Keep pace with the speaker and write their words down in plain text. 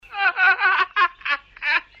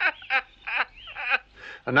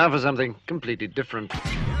And now for something completely different.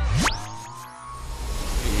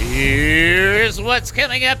 Here's what's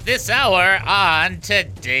coming up this hour on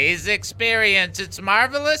today's experience. It's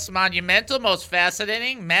marvelous, monumental, most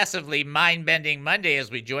fascinating, massively mind-bending Monday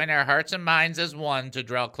as we join our hearts and minds as one to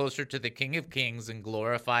draw closer to the King of Kings and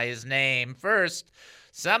glorify his name. First,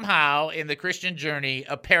 somehow in the Christian journey,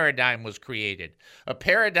 a paradigm was created. A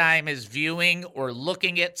paradigm is viewing or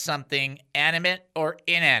looking at something animate or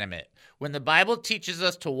inanimate. When the Bible teaches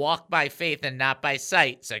us to walk by faith and not by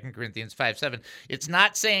sight, 2 Corinthians 5:7, it's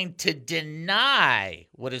not saying to deny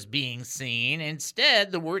what is being seen.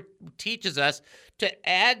 Instead, the word teaches us to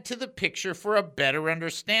add to the picture for a better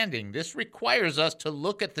understanding. This requires us to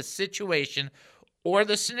look at the situation or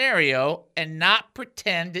the scenario and not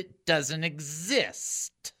pretend it doesn't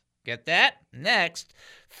exist. Get that? Next,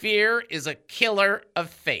 fear is a killer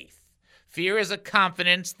of faith. Fear is a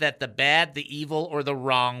confidence that the bad, the evil, or the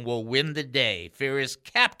wrong will win the day. Fear is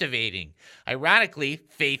captivating. Ironically,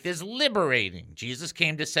 faith is liberating. Jesus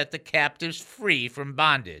came to set the captives free from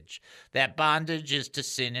bondage. That bondage is to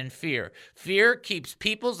sin and fear. Fear keeps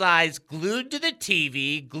people's eyes glued to the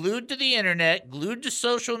TV, glued to the internet, glued to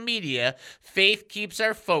social media. Faith keeps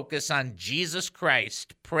our focus on Jesus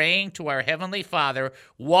Christ, praying to our Heavenly Father,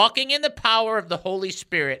 walking in the power of the Holy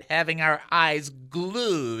Spirit, having our eyes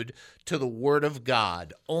glued to the Word of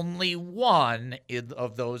God. Only one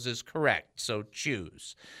of those is correct, so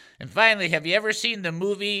choose. And finally, have you ever seen a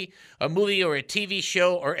movie or a TV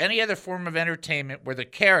show or any other form of entertainment where the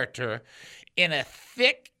character, in a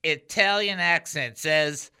thick Italian accent,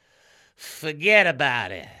 says, "Forget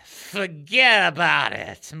about it, forget about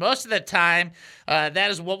it"? Most of the time, that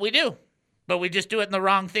is what we do. But we just do it in the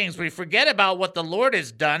wrong things. We forget about what the Lord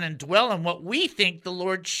has done and dwell on what we think the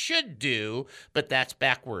Lord should do, but that's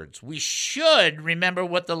backwards. We should remember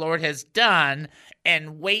what the Lord has done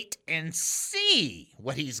and wait and see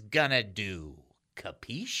what he's gonna do.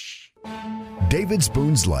 Capiche? David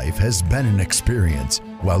Spoon's life has been an experience.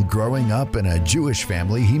 While growing up in a Jewish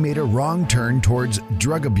family, he made a wrong turn towards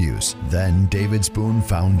drug abuse. Then David Spoon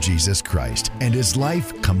found Jesus Christ, and his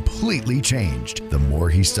life completely changed. The more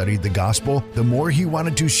he studied the gospel, the more he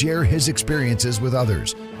wanted to share his experiences with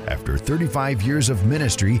others. After 35 years of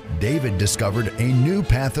ministry, David discovered a new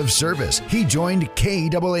path of service. He joined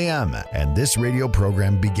KAAM, and this radio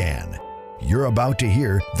program began. You're about to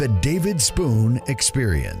hear the David Spoon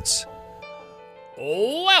Experience.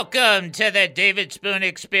 Welcome to the David Spoon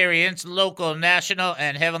Experience, local, national,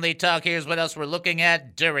 and heavenly talk. Here's what else we're looking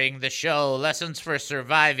at during the show. Lessons for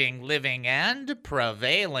surviving, living, and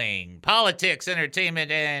prevailing. Politics, entertainment,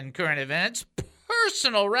 and current events.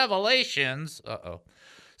 Personal revelations.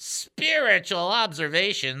 Spiritual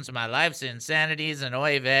observations, my life's insanities, and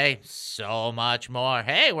oy vey, so much more.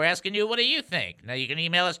 Hey, we're asking you, what do you think? Now, you can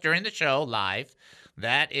email us during the show live.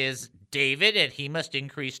 That is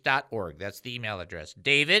david@hemustincrease.org. That's the email address.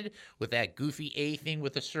 David, with that goofy A thing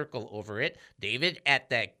with a circle over it. David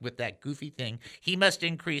with that goofy thing.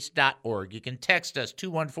 Hemustincrease.org. You can text us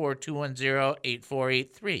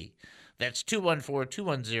 214-210-8483. That's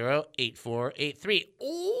 214-210-8483.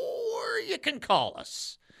 Or you can call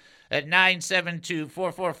us at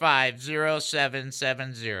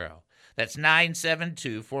 972-445-0770. That's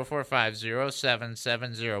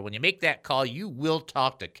 972-445-0770. When you make that call, you will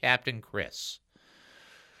talk to Captain Chris.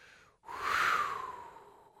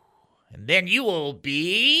 And then you will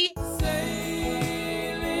be...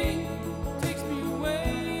 Sailing takes me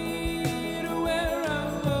away to where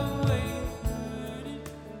I'm away.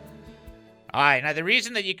 All right, now the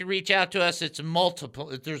reason that you can reach out to us, there's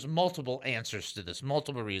multiple answers to this,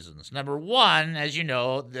 multiple reasons. Number one, as you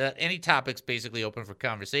know, any topic's basically open for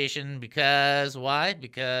conversation because, why?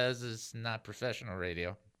 Because it's not professional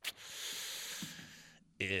radio.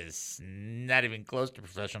 It is not even close to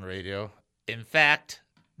professional radio. In fact,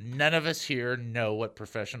 none of us here know what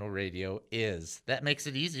professional radio is. That makes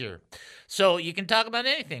it easier. So you can talk about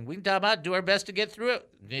anything. We can talk about, do our best to get through it.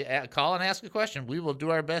 Call and ask a question. We will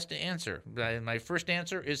do our best to answer. My first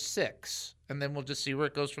answer is 6, and then we'll just see where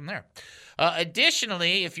it goes from there.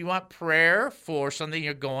 Additionally, if you want prayer for something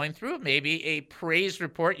you're going through, maybe a praise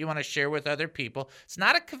report you want to share with other people, it's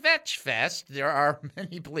not a kvetch fest. There are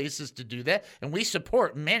many places to do that, and we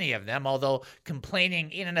support many of them, although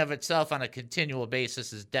complaining in and of itself on a continual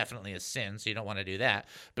basis is definitely a sin, so you don't want to do that.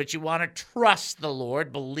 But you want to trust the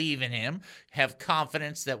Lord, believe in him, have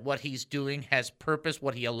confidence that what he's doing has purpose,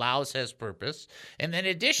 what he allows has purpose. And then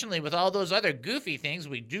additionally, with all those other goofy things,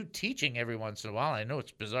 we do teaching every once in a while. I know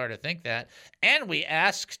it's bizarre to think that. And we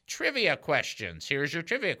ask trivia questions. Here's your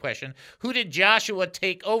trivia question. Who did Joshua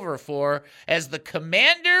take over for as the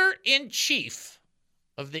commander-in-chief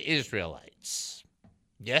of the Israelites?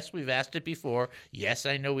 Yes, we've asked it before. Yes,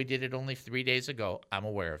 I know we did it only 3 days ago. I'm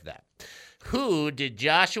aware of that. Who did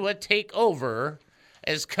Joshua take over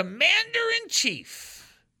as commander-in-chief?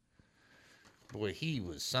 Boy, he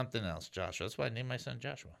was something else, Joshua. That's why I named my son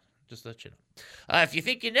Joshua. Just to let you know. If you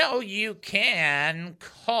think you know, you can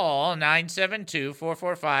call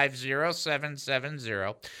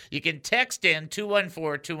 972-445-0770. You can text in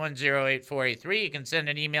 214-210-8483. You can send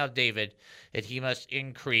an email,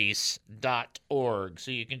 david@hemustincrease.org.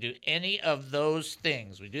 So you can do any of those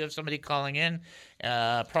things. We do have somebody calling in,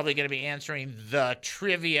 probably going to be answering the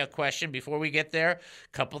trivia question. Before we get there, a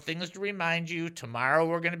couple things to remind you. Tomorrow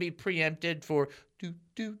we're going to be preempted for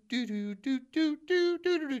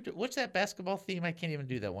what's that basketball theme? I can't even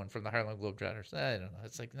do that one from the Harlem Globetrotters. I don't know.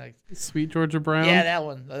 It's like Sweet Georgia Brown. Yeah, that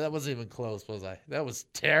one. That wasn't even close, was I? That was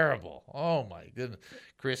terrible. Oh my goodness.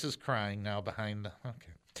 Chris is crying now behind the.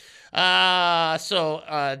 Okay. So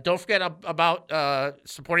don't forget about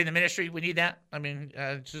supporting the ministry. We need that. I mean,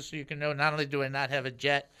 just so you can know, not only do I not have a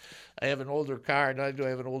jet, I have an older car. Not only do I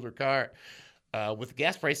have an older car, with the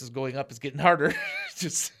gas prices going up, it's getting harder.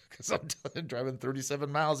 Just because I'm driving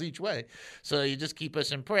 37 miles each way. So you just keep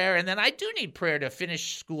us in prayer. And then I do need prayer to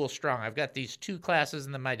finish school strong. I've got these 2 classes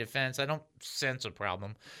in my defense. I don't sense a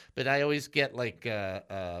problem, but I always get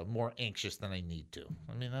more anxious than I need to.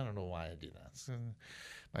 I mean, I don't know why I do that. So,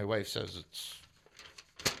 my wife says it's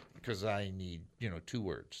because I need, 2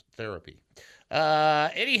 words, therapy.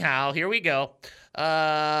 Anyhow, here we go.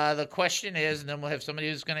 The question is, and then we'll have somebody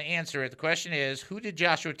who's going to answer it. The question is, who did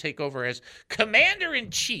Joshua take over as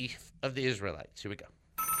commander-in-chief of the Israelites? Here we go.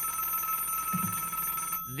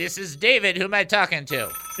 This is David. Who am I talking to?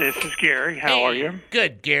 This is Gary. How are you?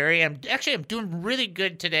 Good, Gary. I'm doing really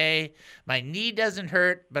good today. My knee doesn't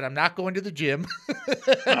hurt, but I'm not going to the gym.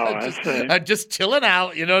 I'm just chilling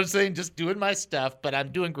out, you know what I'm saying? Just doing my stuff, but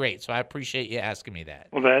I'm doing great, so I appreciate you asking me that.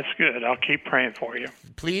 Well, that's good. I'll keep praying for you.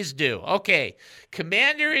 Please do. Okay,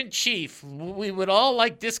 Commander-in-Chief. We would all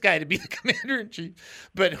like this guy to be the Commander-in-Chief,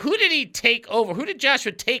 but who did he take over? Who did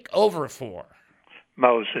Joshua take over for?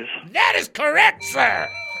 Moses. That is correct, sir.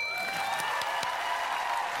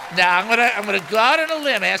 Now, I'm gonna go out on a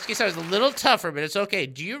limb, ask you something. It's a little tougher, but it's okay.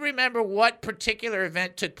 Do you remember what particular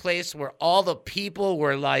event took place where all the people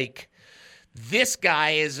were like, this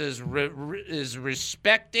guy is as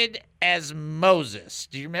respected as Moses?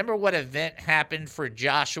 Do you remember what event happened for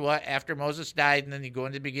Joshua after Moses died? And then you go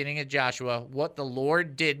into the beginning of Joshua, what the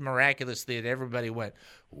Lord did miraculously that everybody went,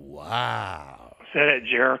 wow. Is that at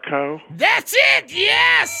Jericho? That's it,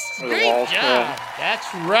 yes! Great Also, job.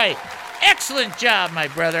 That's right. Excellent job, my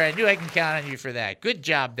brother. I knew I can count on you for that. Good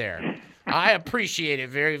job there. I appreciate it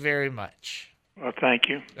very, very much. Well, thank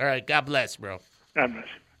you. All right, God bless, bro. God bless.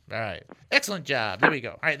 All right. Excellent job. There we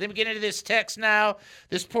go. All right, let me get into this text now.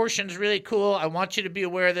 This portion is really cool. I want you to be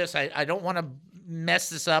aware of this. I don't want to mess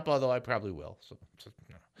this up, although I probably will.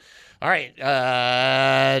 All right.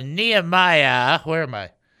 Nehemiah. Where am I?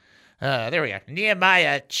 There we are.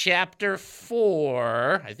 Nehemiah chapter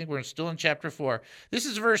 4. I think we're still in chapter 4. This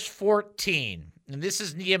is verse 14. And this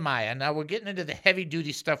is Nehemiah. Now we're getting into the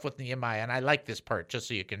heavy-duty stuff with Nehemiah, and I like this part, just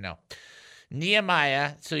so you can know.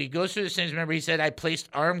 Nehemiah, so he goes through the things. Remember, he said, I placed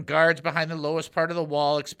armed guards behind the lowest part of the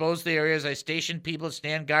wall, exposed the areas. I stationed people to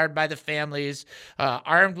stand guard by the families,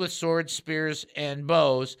 armed with swords, spears, and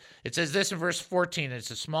bows. It says this in verse 14. It's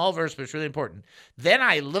a small verse, but it's really important. Then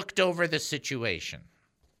I looked over the situation.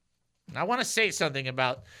 I want to say something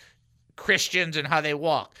about Christians and how they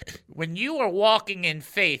walk. When you are walking in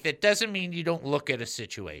faith, it doesn't mean you don't look at a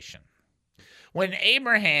situation. When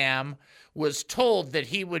Abraham was told that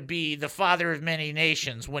he would be the father of many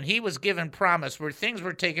nations, when he was given promise where things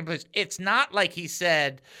were taking place, it's not like he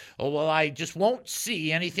said, oh, well, I just won't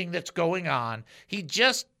see anything that's going on.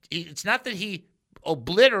 It's not that he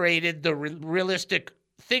obliterated the realistic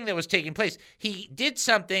thing that was taking place. He did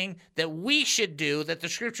something that we should do, that the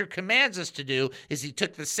scripture commands us to do, is he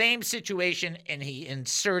took the same situation and he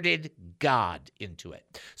inserted God into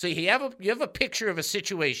it. So you have a picture of a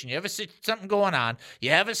situation, you have something going on,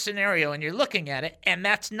 you have a scenario, and you're looking at it, and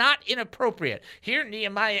that's not inappropriate. Here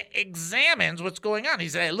Nehemiah examines what's going on. He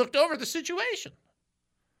said, I looked over the situation.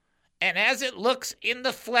 And as it looks in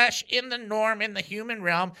the flesh, in the norm, in the human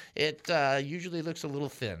realm, it usually looks a little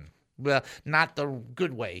thin. Well, not the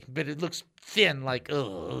good way, but it looks thin, like,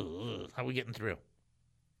 how are we getting through?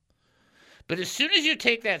 But as soon as you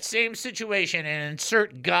take that same situation and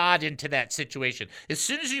insert God into that situation, as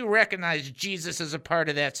soon as you recognize Jesus as a part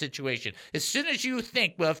of that situation, as soon as you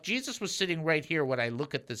think, well, if Jesus was sitting right here, would I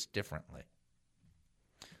look at this differently?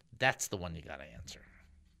 That's the one you got to answer.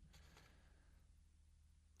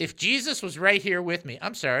 If Jesus was right here with me,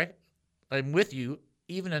 I'm sorry, I'm with you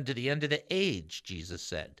even unto the end of the age, Jesus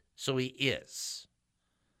said. So he is.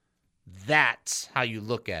 That's how you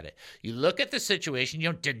look at it. You look at the situation, you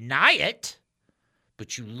don't deny it,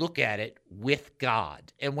 but you look at it with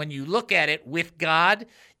God. And when you look at it with God,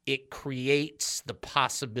 it creates the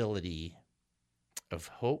possibility of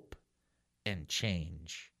hope and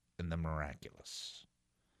change in the miraculous.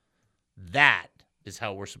 That is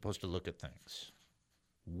how we're supposed to look at things,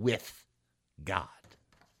 with God.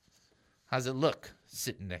 How's it look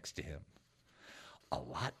sitting next to him? A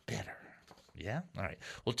lot better. Yeah? All right.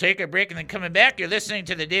 We'll take a break, and then coming back, you're listening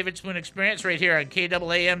to the David Spoon Experience right here on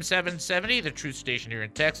KAAM 770, the truth station here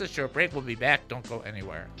in Texas. Short break. We'll be back. Don't go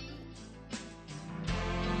anywhere.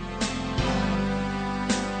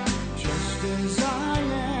 Just as I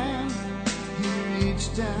am, he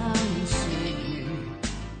reached down and saved me.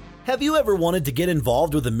 Have you ever wanted to get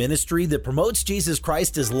involved with a ministry that promotes Jesus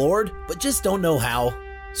Christ as Lord, but just don't know how?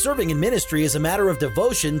 Serving in ministry is a matter of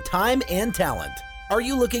devotion, time, and talent. Are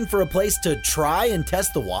you looking for a place to try and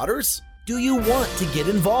test the waters? Do you want to get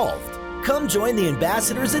involved? Come join the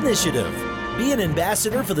Ambassadors Initiative. Be an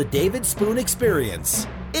ambassador for the David Spoon Experience.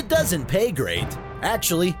 It doesn't pay great.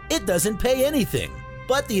 Actually, it doesn't pay anything.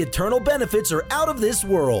 But the eternal benefits are out of this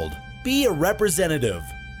world. Be a representative.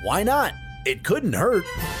 Why not? It couldn't hurt.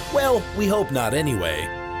 Well, we hope not anyway.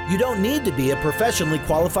 You don't need to be a professionally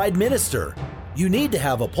qualified minister. You need to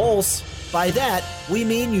have a pulse. By that, we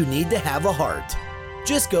mean you need to have a heart.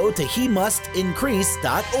 Just go to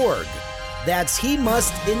hemustincrease.org. That's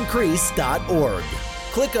hemustincrease.org.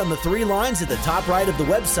 Click on the 3 lines at the top right of the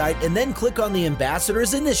website and then click on the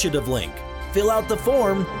Ambassadors Initiative link. Fill out the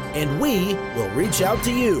form and we will reach out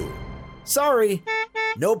to you. Sorry,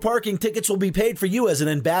 no parking tickets will be paid for you as an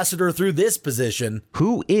ambassador through this position.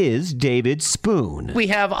 Who is David Spoon? We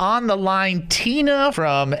have on the line Tina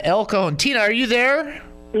from Elko. Tina, are you there?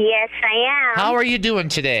 Yes, I am. How are you doing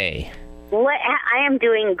today? I am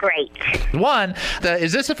doing great.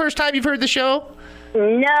 Is this the first time you've heard the show?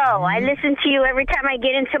 No, I listen to you every time I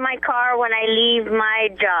get into my car when I leave my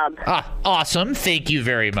job. Awesome. Thank you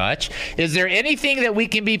very much. Is there anything that we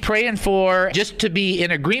can be praying for just to be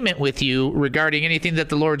in agreement with you regarding anything that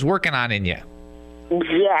the Lord's working on in you?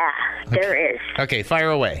 Yeah, there is. Okay,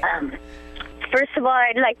 fire away. First of all,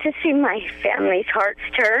 I'd like to see my family's hearts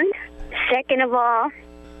turned. Second of all,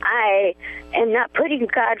 I am not putting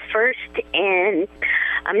God first, and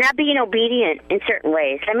I'm not being obedient in certain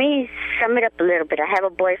ways. Let me sum it up a little bit. I have a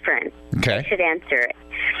boyfriend. Okay. I should answer it.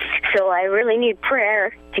 So I really need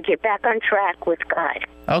prayer to get back on track with God.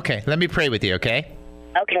 Okay, let me pray with you, okay?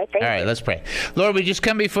 Okay, thank you. All right, let's pray. Lord, we just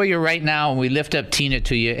come before you right now, and we lift up Tina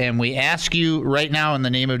to you, and we ask you right now in the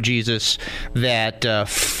name of Jesus that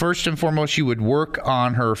first and foremost you would work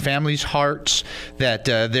on her family's hearts, that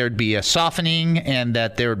there'd be a softening, and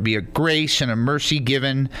that there would be a grace and a mercy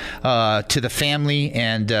given to the family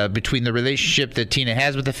and between the relationship that Tina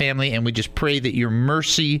has with the family, and we just pray that your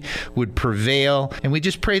mercy would prevail, and we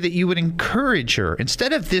just pray that you would encourage her.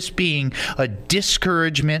 Instead of this being a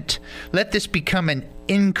discouragement, let this become an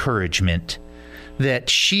encouragement that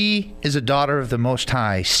she is a daughter of the Most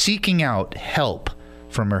High, seeking out help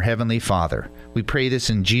from her Heavenly Father. We pray this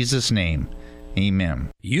in Jesus' name.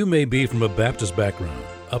 Amen. You may be from a Baptist background,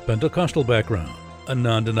 a Pentecostal background, a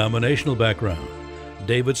non-denominational background.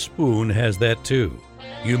 David Spoon has that too.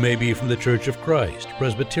 You may be from the Church of Christ,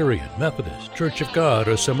 Presbyterian, Methodist, Church of God,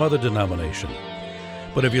 or some other denomination.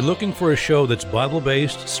 But if you're looking for a show that's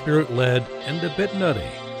Bible-based, Spirit-led, and a bit nutty,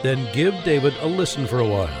 then give David a listen for a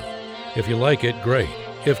while. If you like it, great.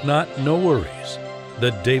 If not, no worries. The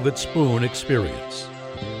David Spoon Experience.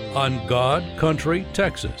 On God Country,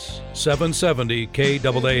 Texas, 770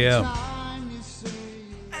 KAAM.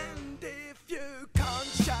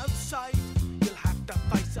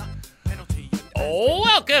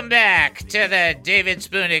 Welcome back to the David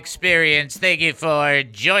Spoon Experience. Thank you for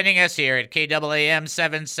joining us here at KAAM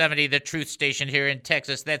 770, the truth station here in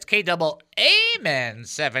Texas. That's KAAM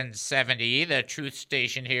 770, the truth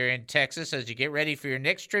station here in Texas. As you get ready for your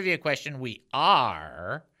next trivia question, we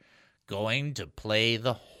are going to play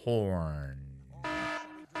the horn.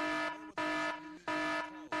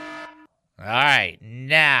 All right,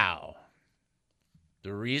 now,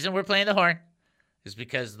 the reason we're playing the horn is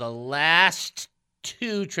because the last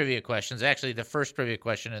 2 trivia questions, actually the first trivia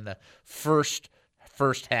question in the first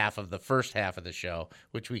half of the show,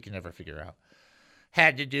 which we can never figure out,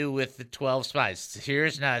 had to do with the 12 spies.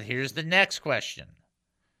 Here's the next question.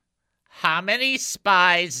 How many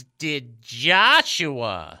spies did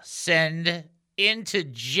Joshua send into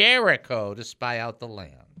Jericho to spy out the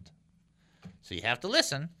land? So you have to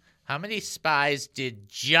listen. How many spies did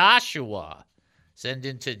Joshua send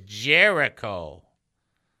into Jericho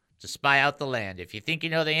to spy out the land? If you think you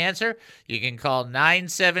know the answer, you can call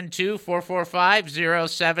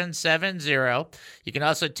 972-445-0770. You can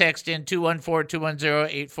also text in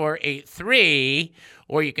 214-210-8483,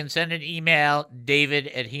 or you can send an email,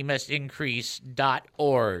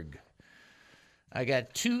 david@hemustincrease.org. I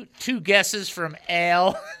got two guesses from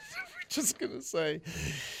Al. We're just going to say,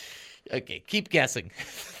 okay, keep guessing.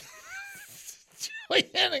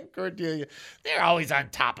 Julianne and Cordelia, they're always on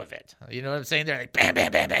top of it. You know what I'm saying? They're like, bam,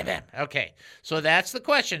 bam, bam, bam, bam. Okay, so that's the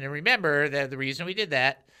question. And remember that the reason we did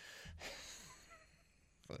that,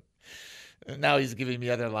 now he's giving me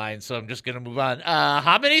other lines, so I'm just going to move on.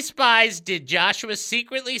 How many spies did Joshua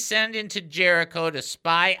secretly send into Jericho to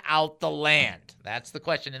spy out the land? That's the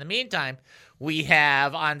question. In the meantime, we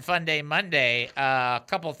have on Fun Day Monday a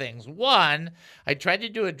couple things. One, I tried to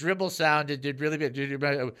do a dribble sound. It did really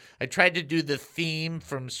good. I tried to do the theme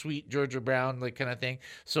from Sweet Georgia Brown, like kind of thing.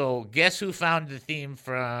 So guess who found the theme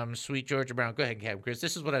from Sweet Georgia Brown? Go ahead, Chris.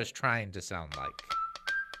 This is what I was trying to sound like.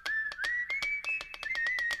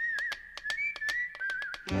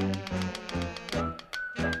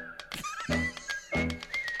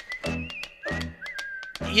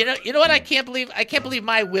 You know what? I can't believe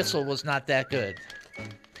my whistle was not that good.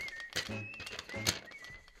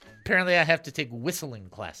 Apparently, I have to take whistling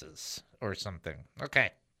classes or something.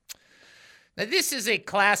 Okay. Now, this is a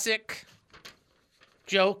classic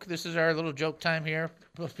joke. This is our little joke time here.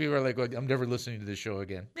 Most people are like, I'm never listening to this show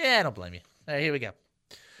again. Yeah, I don't blame you. All right, here we go.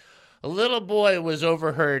 A little boy was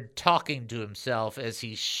overheard talking to himself as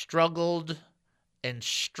he struggled and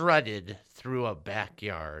strutted through a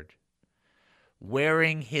backyard,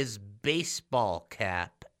 wearing his baseball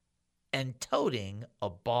cap and toting a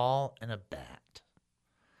ball and a bat.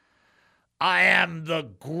 I am the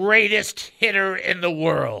greatest hitter in the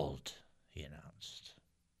world, he announced.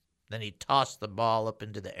 Then he tossed the ball up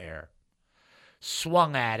into the air,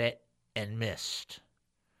 swung at it, and missed.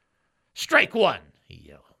 Strike one, he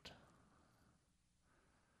yelled.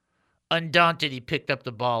 Undaunted, he picked up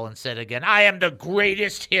the ball and said again, I am the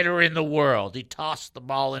greatest hitter in the world. He tossed the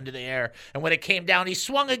ball into the air, and when it came down, he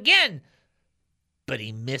swung again. But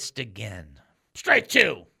he missed again. Strike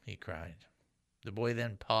two, he cried. The boy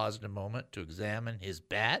then paused a moment to examine his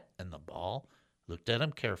bat and the ball, looked at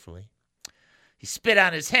him carefully. He spit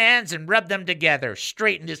on his hands and rubbed them together,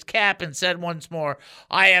 straightened his cap, and said once more,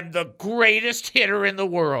 I am the greatest hitter in the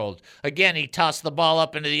world. Again, he tossed the ball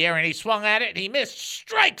up into the air, and he swung at it, and he missed.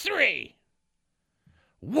 Strike three!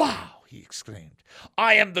 Wow, he exclaimed.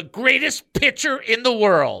 I am the greatest pitcher in the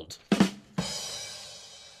world. Is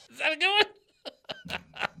that a good one?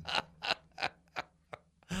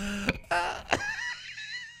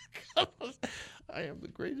 I am the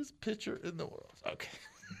greatest pitcher in the world. Okay.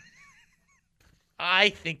 I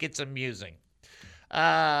think it's amusing.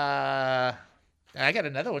 I got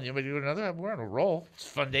another one. You want to do another? We're on a roll. It's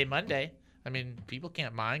Fun Day Monday. I mean, people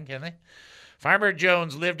can't mind, can they? Farmer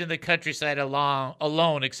Jones lived in the countryside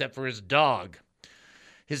alone except for his dog.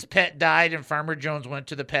 His pet died, and Farmer Jones went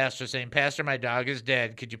to the pastor saying, Pastor, my dog is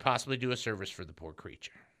dead. Could you possibly do a service for the poor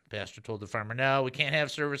creature? The pastor told the farmer, no, we can't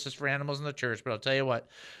have services for animals in the church, but I'll tell you what.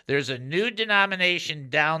 There's a new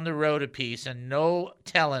denomination down the road a piece, and no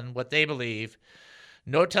telling what they believe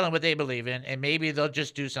in, and maybe they'll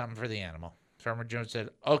just do something for the animal. Farmer Jones said,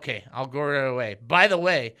 okay, I'll go right away. By the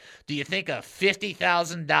way, do you think a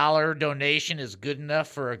 $50,000 donation is good enough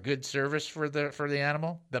for a good service for the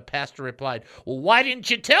animal? The pastor replied, well, why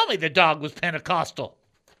didn't you tell me the dog was Pentecostal?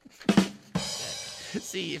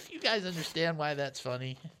 See, if you guys understand why that's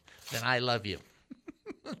funny, then I love you.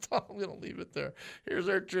 That's all. I'm going to leave it there. Here's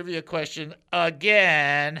our trivia question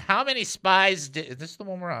again. How many spies did... This is the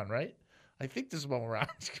one we're on, right? I think this is one we're on.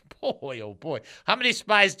 Boy, oh boy. How many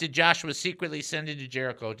spies did Joshua secretly send into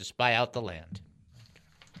Jericho to spy out the land?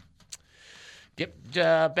 Get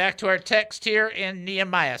back to our text here in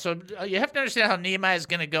Nehemiah. So you have to understand how Nehemiah is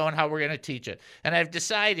going to go and how we're going to teach it. And I've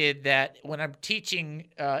decided that when I'm teaching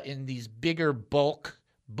in these bigger bulk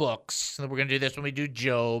books, so we're going to do this when we do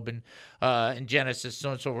Job and Genesis, so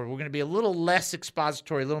on and so forth. We're going to be a little less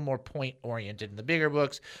expository, a little more point-oriented in the bigger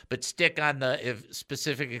books, but stick on the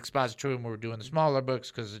specific expository when we're doing the smaller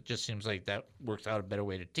books because it just seems like that works out a better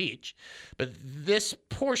way to teach. But this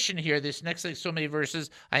portion here, this next like so many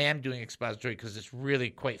verses, I am doing expository because it's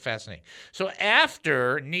really quite fascinating. So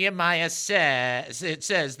after Nehemiah says, it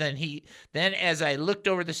says, then as I looked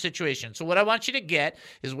over the situation. So what I want you to get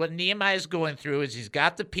is what Nehemiah is going through is he's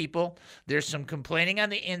got the people. There's some complaining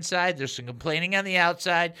on the inside. There's some complaining on the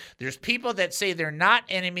outside. There's people that say they're not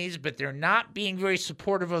enemies, but they're not being very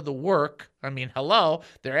supportive of the work. I mean, hello,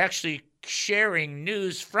 they're actually sharing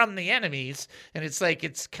news from the enemies, and it's like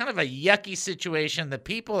it's kind of a yucky situation. The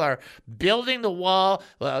people are building the wall.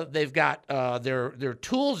 They've got their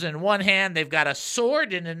tools in one hand. They've got a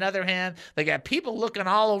sword in another hand. They got people looking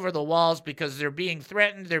all over the walls because they're being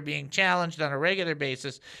threatened. They're being challenged on a regular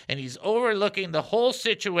basis, and he's overlooking the whole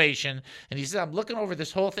situation. And he says, "I'm looking over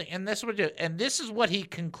this whole thing." And this is what he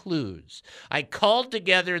concludes: "I called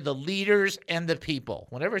together the leaders and the people."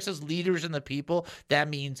 Whenever it says leaders and the people, that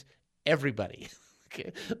means everybody.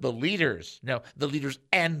 Okay. The leaders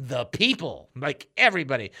and the people, like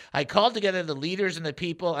everybody. "I called together the leaders and the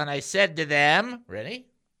people, and I said to them," ready?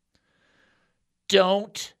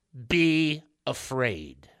 "Don't be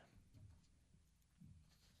afraid."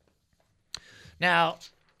 Now,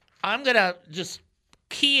 I'm going to just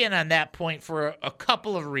key in on that point for a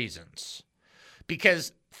couple of reasons.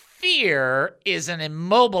 Because fear is an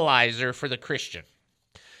immobilizer for the Christian.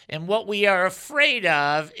 And what we are afraid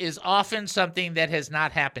of is often something that has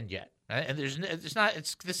not happened yet. And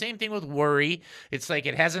it's the same thing with worry. It's like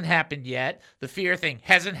it hasn't happened yet. The fear thing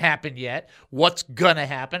hasn't happened yet. What's going to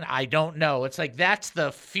happen? I don't know. It's like that's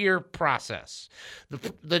the fear process.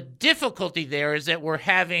 The difficulty there is that we're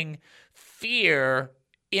having fear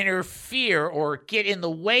interfere or get in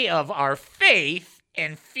the way of our faith,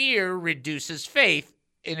 and fear reduces faith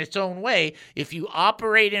in its own way. If you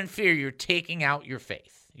operate in fear, you're taking out your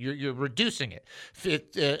faith. You're reducing it.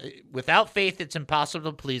 Without faith, it's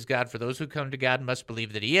impossible to please God. For those who come to God must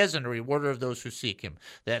believe that he is, and a rewarder of those who seek him.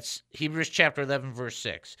 That's Hebrews chapter 11, verse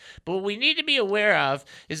 6. But what we need to be aware of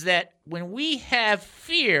is that when we have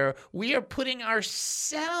fear, we are putting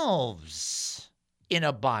ourselves in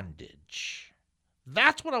a bondage.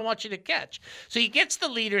 That's what I want you to catch. So he gets the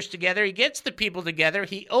leaders together. He gets the people together.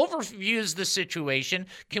 He overviews the situation.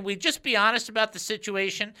 Can we just be honest about the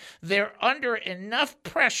situation? They're under enough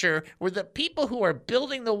pressure where the people who are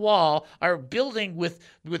building the wall are building with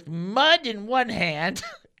mud in one hand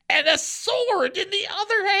and a sword in the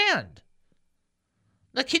other hand.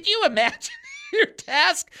 Now, can you imagine your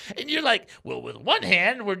task? And you're like, well, with one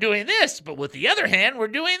hand, we're doing this, but with the other hand, we're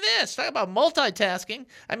doing this. Talk about multitasking.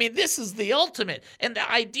 I mean, this is the ultimate. And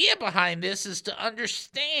the idea behind this is to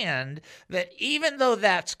understand that even though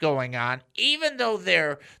that's going on, even though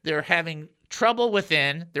they're having trouble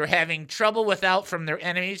within, they're having trouble without from their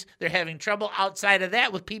enemies, they're having trouble outside of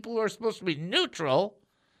that with people who are supposed to be neutral,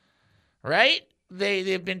 right?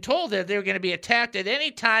 They've been told that they're going to be attacked at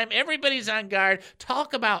any time. Everybody's on guard.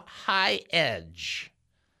 Talk about high edge.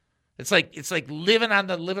 It's like living.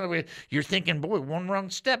 You're thinking, boy, one wrong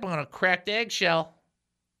step, I'm going to crack the eggshell.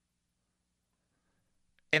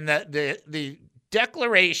 And the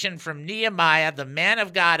declaration from Nehemiah, the man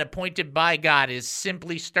of God appointed by God,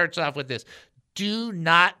 simply starts off with this: do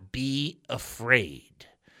not be afraid.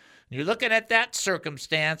 You're looking at that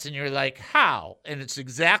circumstance and you're like, how? And it's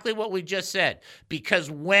exactly what we just said. Because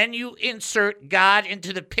when you insert God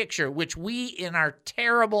into the picture, which we in our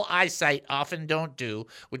terrible eyesight often don't do,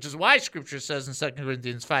 which is why Scripture says in 2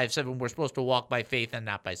 Corinthians 5:7, we're supposed to walk by faith and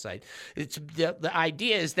not by sight. It's the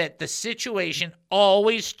idea is that the situation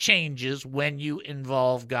always changes when you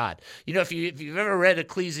involve God. You know, if you've ever read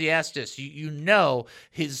Ecclesiastes, you know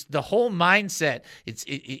the whole mindset.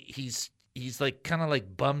 He's like kind of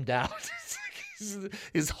like bummed out.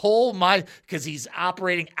 His whole mind, because he's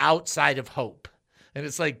operating outside of hope. And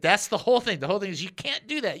it's like, that's the whole thing. The whole thing is you can't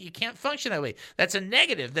do that. You can't function that way. That's a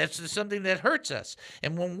negative. That's something that hurts us.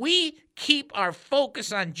 And when we keep our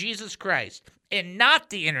focus on Jesus Christ and not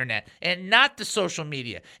the internet and not the social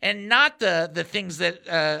media and not the things that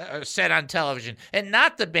are said on television and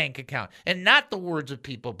not the bank account and not the words of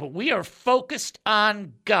people, but we are focused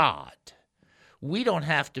on God, we don't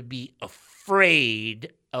have to be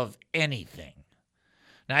afraid of anything.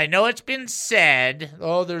 Now, I know it's been said,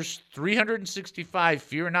 there's 365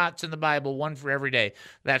 fear nots in the Bible, one for every day.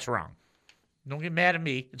 That's wrong. Don't get mad at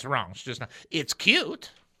me. It's wrong. It's just not. It's cute.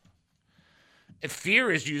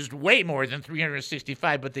 Fear is used way more than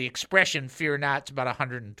 365, but the expression fear not is about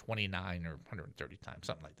 129 or 130 times,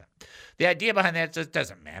 something like that. The idea behind that is it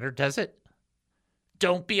doesn't matter, does it?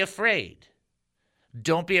 Don't be afraid.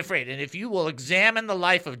 Don't be afraid. And if you will examine the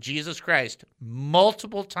life of Jesus Christ,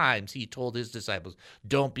 multiple times he told his disciples,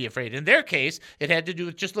 don't be afraid. In their case, it had to do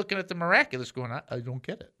with just looking at the miraculous going, I don't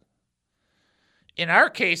get it. In our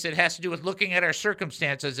case, it has to do with looking at our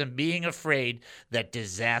circumstances and being afraid that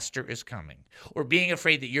disaster is coming, or being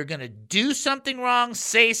afraid that you're going to do something wrong,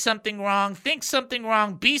 say something wrong, think something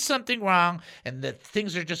wrong, be something wrong, and that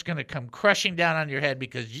things are just going to come crushing down on your head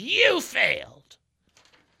because you failed.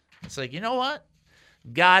 It's like, you know what?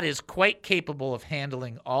 God is quite capable of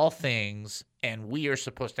handling all things and we are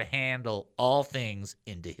supposed to handle all things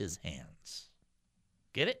into his hands.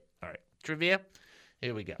 Get it? All right. Trivia.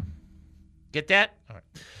 Here we go. Get that? All right.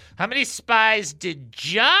 How many spies did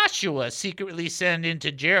Joshua secretly send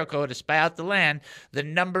into Jericho to spy out the land? The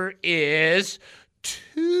number is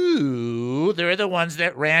 2. They're the ones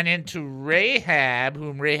that ran into Rahab,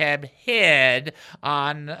 whom Rahab hid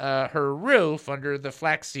on her roof under the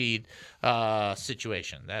flaxseed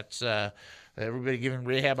situation. That's everybody giving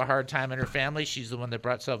Rahab a hard time and her family. She's the one that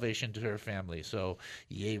brought salvation to her family. So,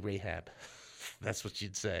 yay, Rahab. That's what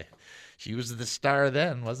she'd say. She was the star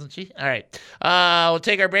then, wasn't she? All right. We'll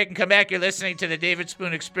take our break and come back. You're listening to the David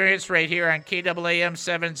Spoon Experience right here on KAAM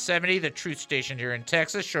 770, the truth station here in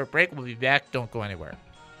Texas. Short break. We'll be back. Don't go anywhere.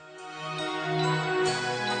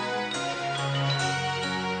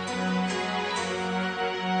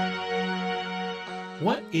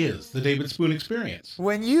 What is the David Spoon Experience?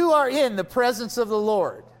 When you are in the presence of the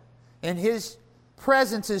Lord and his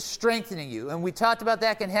presence is strengthening you, and we talked about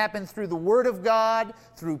that can happen through the Word of God,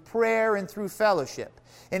 through prayer, and through fellowship.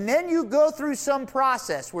 And then you go through some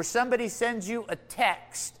process where somebody sends you a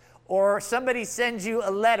text, or somebody sends you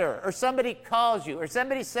a letter, or somebody calls you, or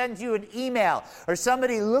somebody sends you an email, or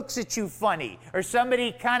somebody looks at you funny, or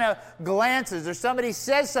somebody kind of glances, or somebody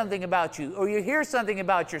says something about you, or you hear something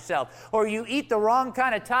about yourself, or you eat the wrong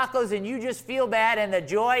kind of tacos and you just feel bad and the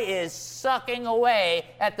joy is sucking away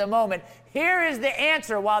at the moment. Here is the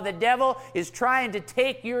answer while the devil is trying to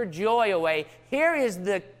take your joy away. Here is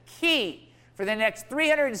the key for the next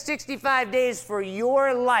 365 days for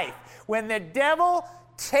your life. When the devil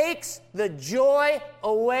takes the joy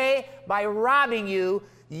away by robbing you,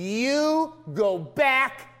 you go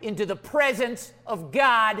back into the presence of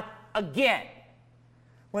God again.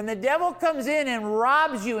 When the devil comes in and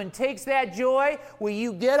robs you and takes that joy, will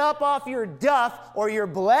you get up off your duff or your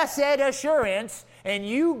blessed assurance and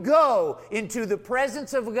you go into the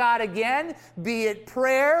presence of God again, be it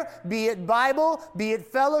prayer, be it Bible, be it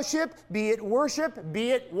fellowship, be it worship,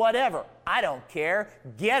 be it whatever. I don't care.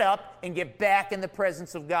 Get up and get back in the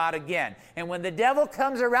presence of God again. And when the devil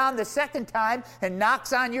comes around the second time and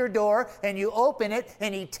knocks on your door and you open it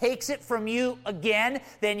and he takes it from you again,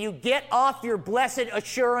 then you get off your blessed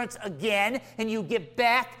assurance again and you get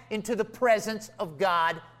back into the presence of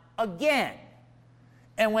God again.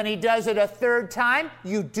 And when he does it a third time,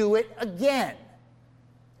 you do it again.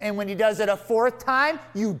 And when he does it a fourth time,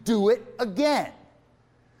 you do it again.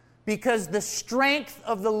 Because the strength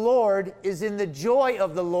of the Lord is in the joy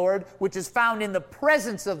of the Lord, which is found in the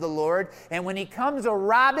presence of the Lord. And when he comes a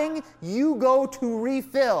robbing, you go to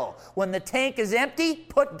refill. When the tank is empty,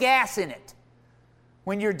 put gas in it.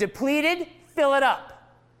 When you're depleted, fill it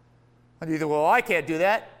up. And you think, well, I can't do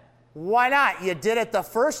that. Why not? You did it the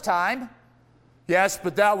first time. Yes,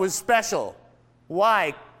 but that was special.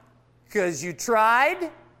 Why? Because you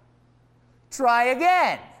tried? Try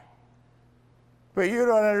again. But you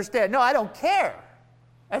don't understand. No, I don't care.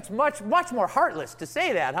 That's much more heartless to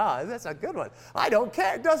say that, huh? That's a good one. I don't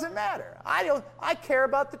care. It doesn't matter. I care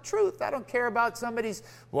about the truth. I don't care about somebody's,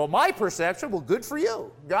 well, my perception. Well, good for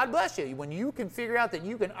you. God bless you. When you can figure out that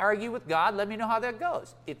you can argue with God, let me know how that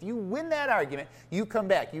goes. If you win that argument, you come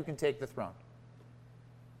back. You can take the throne.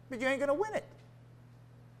 But you ain't going to win it.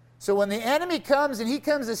 So when the enemy comes and he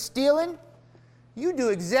comes a stealing, you do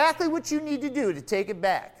exactly what you need to do to take it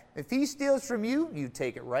back. If he steals from you, you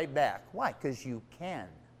take it right back. Why? Because you can.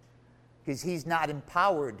 Because he's not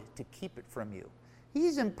empowered to keep it from you.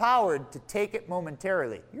 He's empowered to take it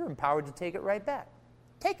momentarily. You're empowered to take it right back.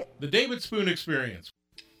 Take it. The David Spoon Experience.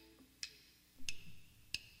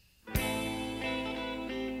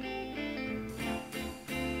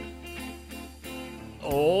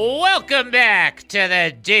 Welcome back to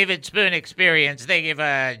the David Spoon Experience. Thank you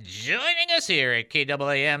for joining us here at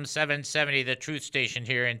KAAM 770, the truth station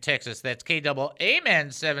here in Texas. That's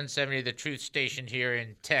KAAM 770, the truth station here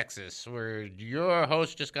in Texas, where your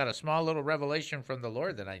host just got a small little revelation from the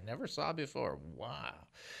Lord that I never saw before. Wow.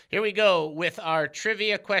 Here we go with our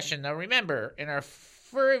trivia question. Now remember, in our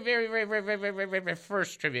very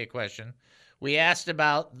first trivia question, we asked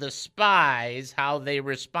about the spies, how they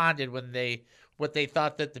responded when what they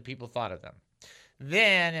thought that the people thought of them.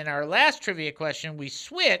 Then, in our last trivia question, we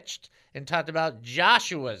switched and talked about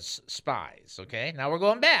Joshua's spies, okay? Now we're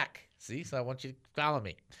going back. See, so I want you to follow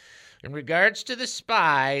me. In regards to the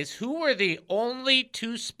spies, who were the only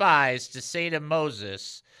 2 spies to say to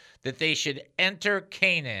Moses that they should enter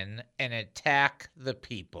Canaan and attack the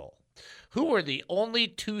people? Who were the only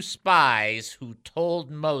 2 spies who told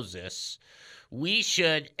Moses, we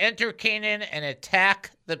should enter Canaan and attack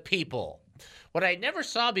the people? What I never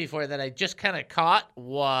saw before that I just kind of caught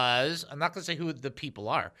was, I'm not going to say who the people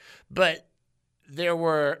are, but there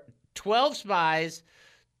were 12 spies.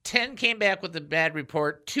 10 came back with a bad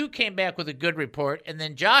report. 2 came back with a good report. And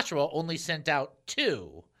then Joshua only sent out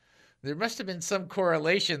 2. There must have been some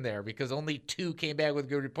correlation there because only 2 came back with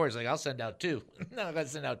good reports. Like, I'll send out 2. No, I got to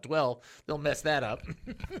send out 12. They'll mess that up.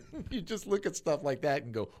 You just look at stuff like that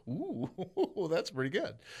and go, ooh, that's pretty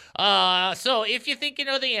good. So if you think you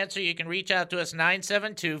know the answer, you can reach out to us,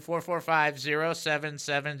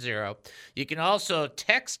 972-445-0770. You can also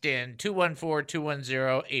text in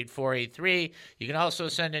 214-210-8483. You can also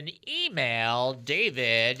send an email,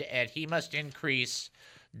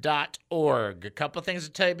 david@hemustincrease.org. A couple things to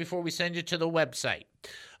tell you before we send you to the website.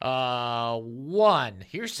 One,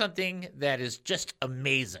 here's something that is just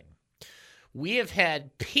amazing. We have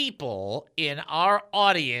had people in our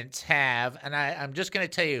audience and I'm just going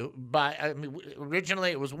to tell you,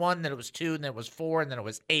 originally it was 1, then it was 2, and then it was 4, and then it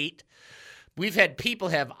was 8. We've had people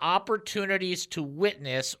have opportunities to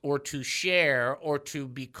witness or to share or to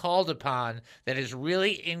be called upon that has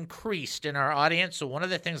really increased in our audience. So one of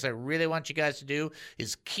the things I really want you guys to do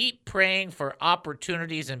is keep praying for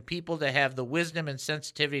opportunities and people to have the wisdom and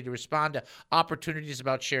sensitivity to respond to opportunities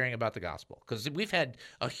about sharing about the gospel. Because we've had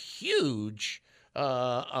a huge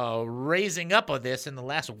raising up of this in the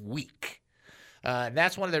last week.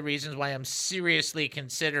 That's one of the reasons why I'm seriously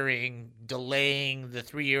considering delaying the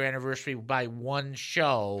 3-year anniversary by 1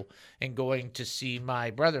 show and going to see my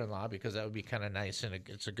brother-in-law, because that would be kind of nice and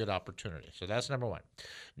it's a good opportunity. So that's number 1.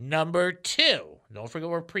 Number 2, don't forget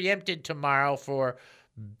we're preempted tomorrow for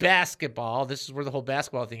basketball. This is where the whole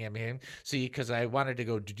basketball thing came in. See, because I wanted to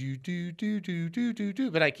go do,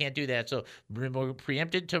 but I can't do that. So we're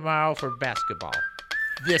preempted tomorrow for basketball.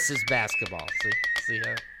 This is basketball. See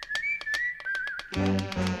how?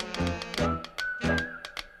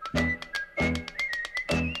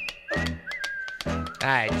 All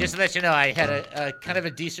right, just to let you know, I had a kind of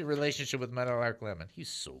a decent relationship with Meadowlark Lemon. He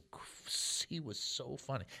was so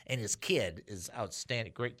funny, and his kid is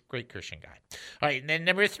outstanding. Great Christian guy. All right, and then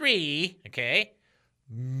number 3, okay,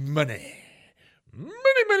 money.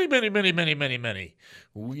 Money.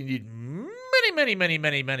 We need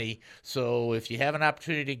money. So if you have an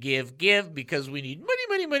opportunity to give, because we need money.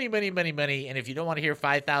 And if you don't want to hear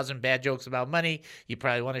 5,000 bad jokes about money, you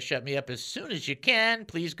probably want to shut me up as soon as you can.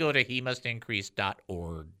 Please go to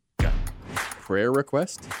hemustincrease.org. Prayer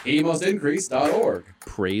request? hemustincrease.org.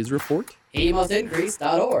 Praise report?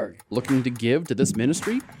 hemustincrease.org. Looking to give to this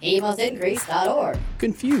ministry? hemustincrease.org.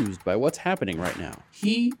 Confused by what's happening right now?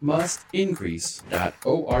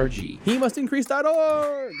 hemustincrease.org.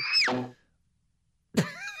 hemustincrease.org.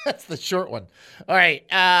 That's the short one. All right.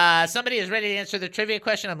 Somebody is ready to answer the trivia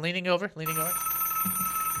question. I'm leaning over.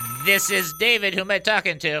 This is David. Who am I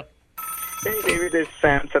talking to? Hey, David, it's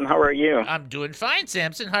Samson. How are you? I'm doing fine,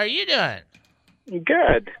 Samson. How are you doing?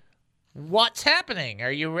 Good. What's happening?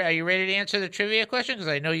 Are you ready to answer the trivia question? Because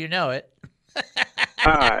I know you know it.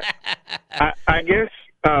 I guess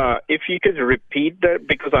if you could repeat that,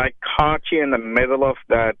 because I caught you in the middle of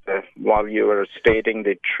that while you were stating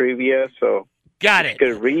the trivia. So got it.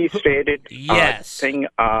 You could restate it. Yes. Here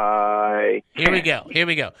we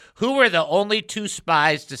go. Who were the only 2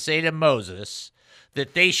 spies to say to Moses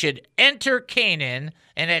that they should enter Canaan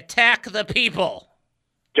and attack the people?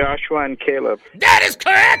 Joshua and Caleb. That is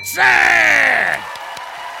correct, sir!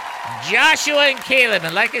 Joshua and Caleb.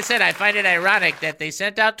 And like I said, I find it ironic that they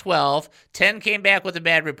sent out 12, 10 came back with a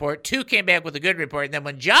bad report, 2 came back with a good report, and then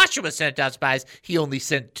when Joshua sent out spies, he only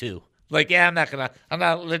sent 2. Like, yeah, I'm not gonna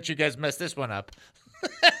let you guys mess this one up.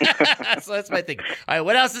 So that's my thing. All right,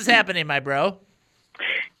 what else is happening, my bro?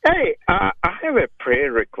 Hey, I have a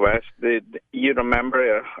prayer request. You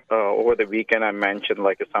remember over the weekend I mentioned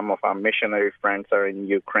like some of our missionary friends are in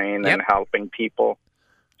Ukraine and helping people.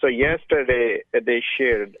 So yesterday they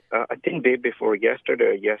shared, I think day before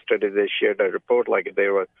yesterday they shared a report like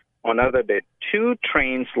there were on other day 2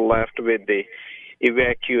 trains left with the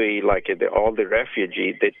evacuee, like all the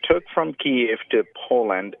refugees. They took from Kiev to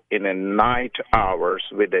Poland in the night hours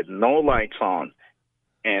with no lights on.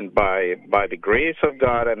 And by the grace of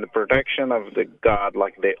God and the protection of the God,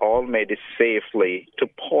 like they all made it safely to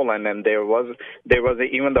Poland. And there was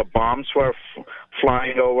even the bombs were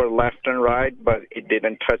flying over left and right, but it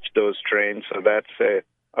didn't touch those trains. So that's a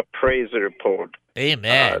praise report.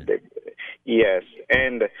 Amen. Yes,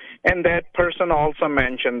 and that person also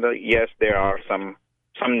mentioned that yes, there are some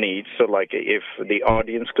needs. So like if the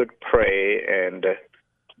audience could pray, and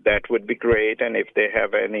that would be great. And if they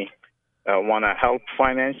have any want to help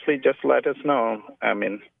financially, just let us know. I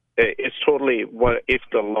mean, it's totally what if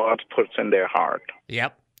the Lord puts in their heart.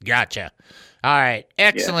 Yep. Gotcha. All right.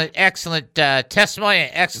 Excellent testimony,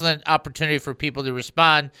 excellent opportunity for people to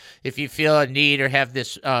respond. If you feel a need or have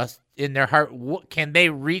this in their heart, can they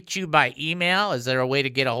reach you by email? Is there a way to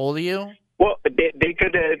get a hold of you? Well, they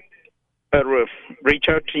could reach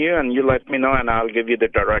out to you, and you let me know, and I'll give you the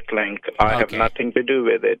direct link. I have nothing to do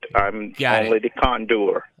with it. I'm only the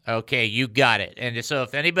conduit. Okay, you got it. And so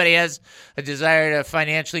if anybody has a desire to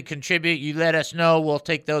financially contribute, you let us know. We'll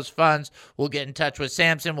take those funds. We'll get in touch with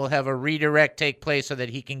Samson. We'll have a redirect take place so that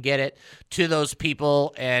he can get it to those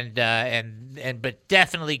people. But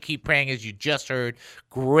definitely keep praying, as you just heard.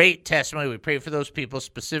 Great testimony. We pray for those people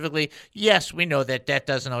specifically. Yes, we know that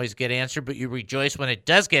doesn't always get answered, but you rejoice when it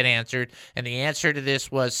does get answered. And the answer to this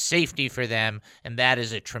was safety for them, and that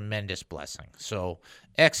is a tremendous blessing. So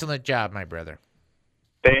excellent job, my brother.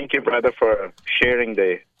 Thank you, brother, for sharing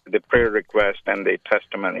the prayer request and the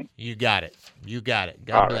testimony. You got it.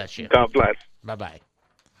 God bless you. God bless. Bye-bye.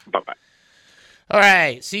 Bye-bye. All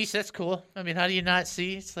right. See, that's cool. I mean, how do you not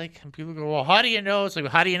see? It's like people go, well, how do you know? It's like,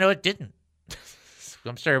 how do you know it didn't?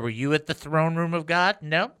 I'm sorry, were you at the throne room of God?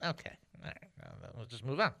 No? Okay. All right. We'll just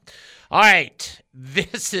move on. All right.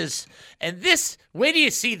 Wait do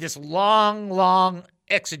you see this long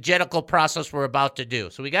exegetical process we're about to do.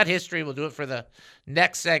 So we got history. We'll do it for the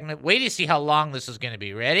next segment. Wait to see how long this is going to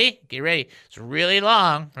be. Ready? Get ready. It's really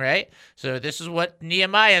long, right? So this is what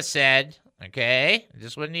Nehemiah said, okay?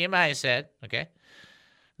 This is what Nehemiah said, okay?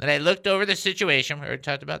 Then I looked over the situation. We already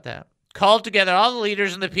talked about that. Called together all the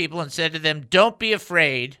leaders and the people and said to them, don't be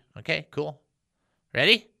afraid. Okay, cool.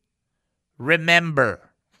 Ready? Remember.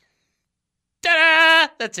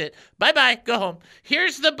 Ta-da! That's it. Bye-bye. Go home.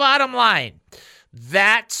 Here's the bottom line.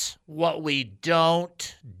 That's what we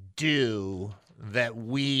don't do that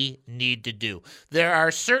we need to do. There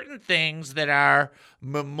are certain things that are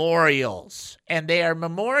memorials, and they are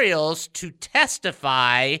memorials to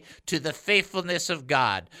testify to the faithfulness of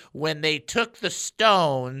God. When they took the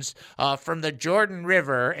stones from the Jordan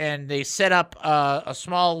River and they set up a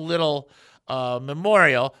small little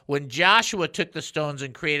memorial, when Joshua took the stones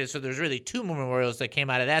and created, so there's really two memorials that came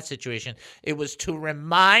out of that situation. It was to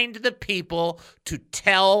remind the people to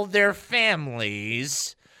tell their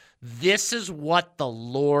families, this is what the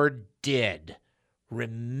Lord did.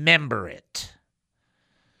 Remember it.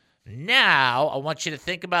 Now, I want you to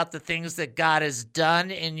think about the things that God has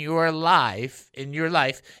done in your life,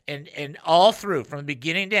 and all through, from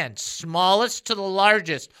beginning to end, smallest to the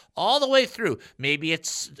largest, all the way through. Maybe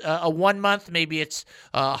it's a 1 month, maybe it's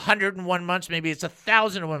 101 months, maybe it's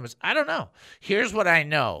 1,001 months. I don't know. Here's what I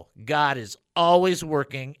know. God is always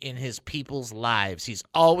working in his people's lives. He's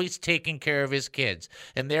always taking care of his kids.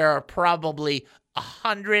 And there are probably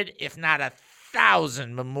 100, if not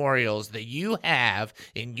 1,000 memorials that you have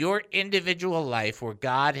in your individual life where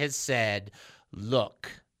God has said, look,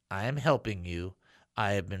 I am helping you.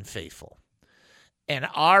 I have been faithful. And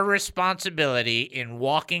our responsibility in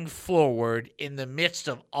walking forward in the midst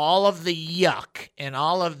of all of the yuck and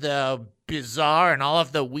all of the bizarre and all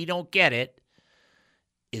of the we don't get it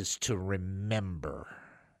is to remember.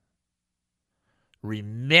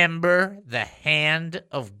 Remember the hand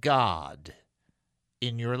of God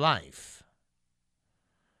in your life.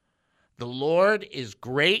 The Lord is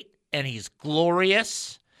great, and he's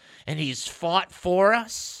glorious, and he's fought for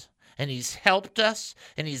us, and he's helped us,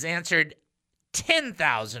 and he's answered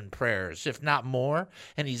 10,000 prayers, if not more,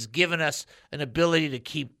 and he's given us an ability to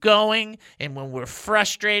keep going. And when we're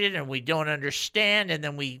frustrated and we don't understand, and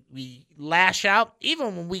then we lash out,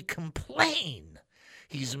 even when we complain,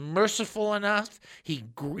 he's merciful enough, he's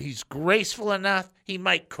graceful enough. He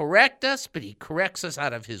might correct us, but he corrects us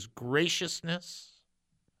out of his graciousness,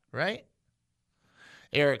 right?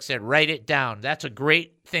 Eric said, write it down. That's a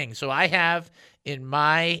great thing. So I have in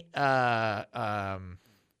my,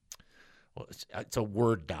 it's a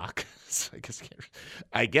Word doc.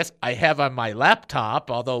 I guess I have on my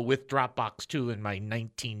laptop, although with Dropbox 2 and my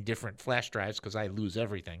 19 different flash drives because I lose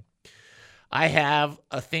everything. I have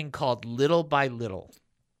a thing called Little by Little.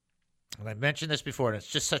 And I've mentioned this before, and it's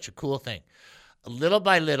just such a cool thing. Little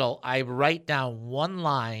by little, I write down one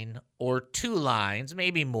line or two lines,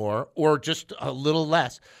 maybe more, or just a little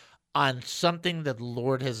less, on something that the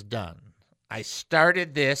Lord has done. I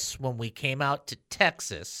started this when we came out to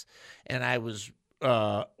Texas, and I was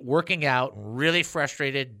working out, really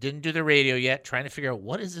frustrated, didn't do the radio yet, trying to figure out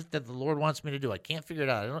what is it that the Lord wants me to do. I can't figure it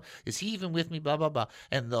out. I don't know. Is he even with me? Blah, blah, blah.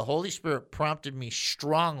 And the Holy Spirit prompted me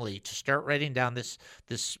strongly to start writing down this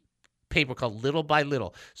paper called Little by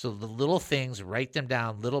Little. So the little things, write them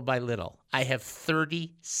down little by little. I have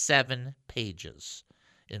 37 pages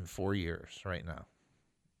in 4 years right now.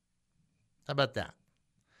 How about that?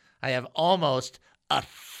 I have almost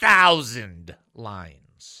 1,000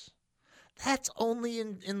 lines. That's only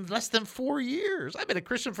in less than 4 years. I've been a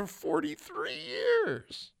Christian for 43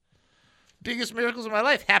 years. Biggest miracles of my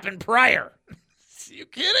life happened prior. Are you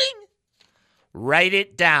kidding? Write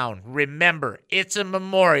it down. Remember, it's a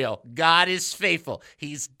memorial. God is faithful.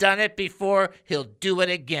 He's done it before. He'll do it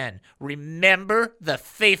again. Remember the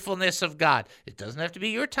faithfulness of God. It doesn't have to be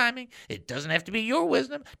your timing. It doesn't have to be your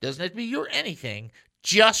wisdom. It doesn't have to be your anything.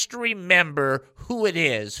 Just remember who it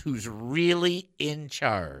is who's really in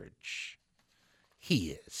charge.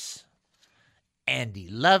 He is. And he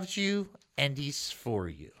loves you, and he's for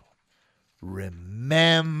you.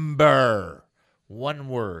 Remember. One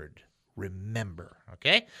word. Remember,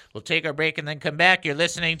 okay? We'll take our break and then come back. You're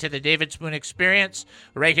listening to the David Spoon Experience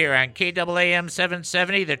right here on KAAM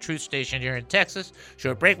 770, the truth station here in Texas.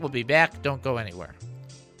 Short break. We'll be back. Don't go anywhere.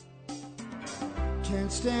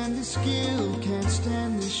 Can't stand the skill, can't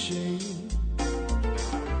stand the shame.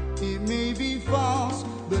 It may be false,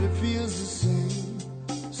 but it feels the same.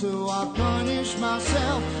 So I punish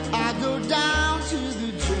myself. I go down to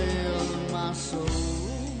the jail of my soul.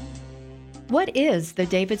 What is the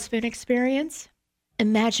David Spoon Experience?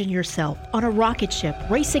 Imagine yourself on a rocket ship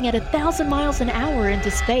racing at 1,000 miles an hour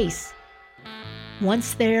into space.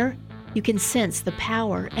 Once there, you can sense the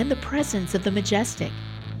power and the presence of the majestic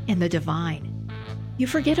and the divine. You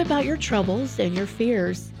forget about your troubles and your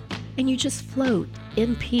fears, and you just float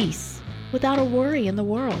in peace without a worry in the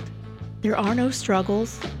world. There are no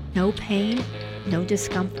struggles, no pain, no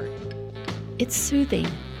discomfort. It's soothing,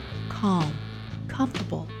 calm,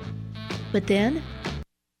 comfortable. But then,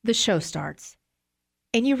 the show starts,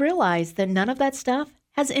 and you realize that none of that stuff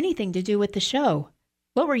has anything to do with the show.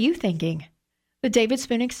 What were you thinking? The David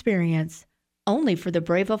Spoon Experience, only for the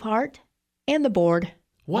brave of heart and the bored.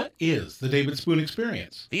 What is the David Spoon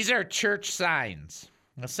Experience? These are church signs.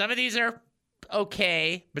 Now, some of these are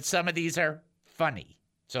okay, but some of these are funny.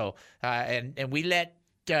 So, and we let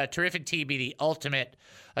Terrific T be the ultimate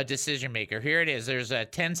decision maker. Here it is. There's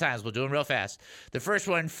 10 signs. We'll do them real fast. The first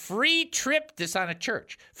one, free trip. This on a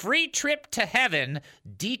church. Free trip to heaven.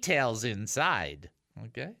 Details inside.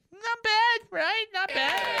 Okay. Not bad, right? Not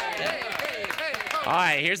bad. Hey. All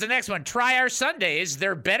right. Here's the next one. Try our Sundays.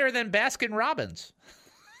 They're better than Baskin Robbins.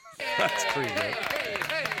 That's pretty good.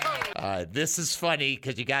 This is funny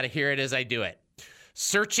because you got to hear it as I do it.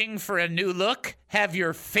 Searching for a new look? Have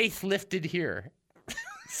your faith lifted here.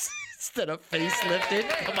 Instead of face lifted?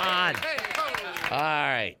 Come on. All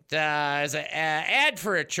right. There's an ad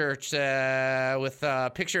for a church with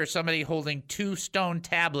a picture of somebody holding 2 stone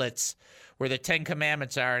tablets where the 10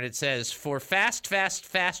 Commandments are, and it says, for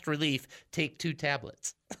fast relief, take 2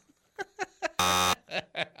 tablets.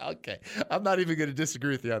 Okay. I'm not even going to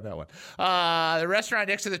disagree with you on that one. The restaurant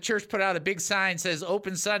next to the church put out a big sign says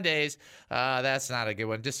open Sundays. That's not a good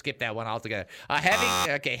one. Just skip that one altogether.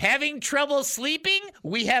 Having trouble sleeping?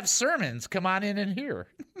 We have sermons. Come on in and hear.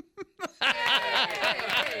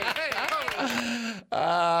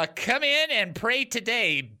 Come in and pray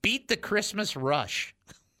today. Beat the Christmas rush.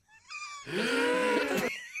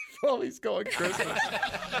 Oh, he's going Christmas.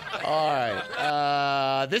 All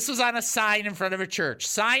right. This was on a sign in front of a church.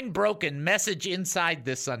 Sign broken. Message inside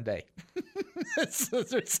this Sunday. They're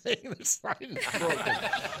saying the sign is broken.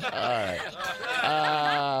 All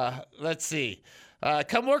right. Let's see.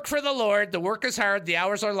 Come work for the Lord. The work is hard. The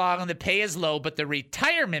hours are long and the pay is low, but the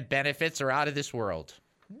retirement benefits are out of this world.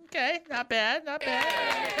 Okay. Not bad.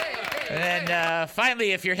 And then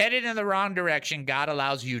finally, if you're headed in the wrong direction, God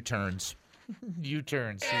allows U-turns.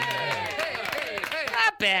 U-turns.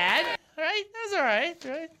 Not bad, right? That's all right,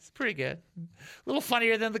 right? It's pretty good. A little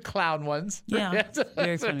funnier than the clown ones. Yeah,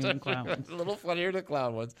 very funny than clown ones. A little funnier than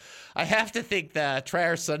clown ones. I have to think the Try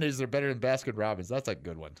Our Sundays are better than Baskin Robbins. That's a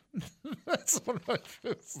good one. That's what I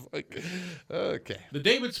feel like. Okay. The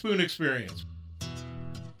David Spoon Experience.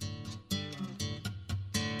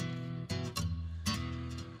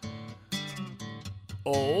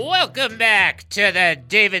 Welcome back to the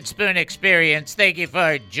David Spoon Experience. Thank you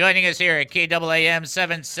for joining us here at KAAM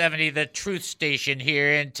 770, the truth station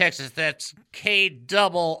here in Texas. That's KAAM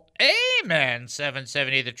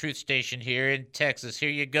 770, the truth station here in Texas. Here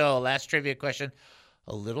you go. Last trivia question.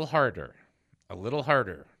 A little harder,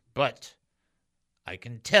 but I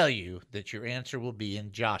can tell you that your answer will be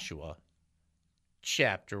in Joshua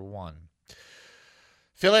chapter 1.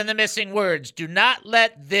 Fill in the missing words. Do not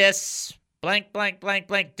let this... blank, blank, blank,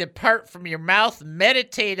 blank, depart from your mouth.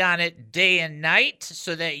 Meditate on it day and night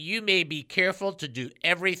so that you may be careful to do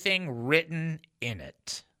everything written in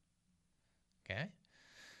it. Okay?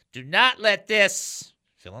 Do not let this,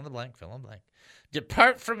 fill in the blank.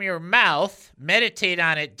 Depart from your mouth, meditate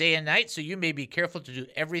on it day and night, so you may be careful to do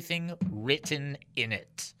everything written in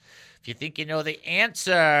it. If you think you know the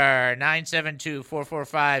answer,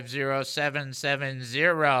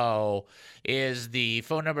 972-445-0770 is the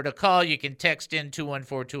phone number to call. You can text in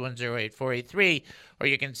 214-210-8483, or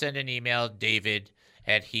you can send an email,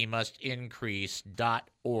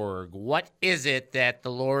 david@hemustincrease.org. What is it that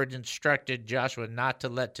the Lord instructed Joshua not to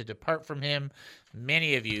let to depart from him?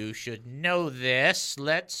 Many of you should know this.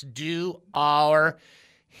 Let's do our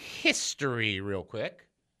history real quick.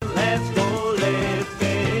 Let's go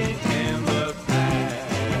living in the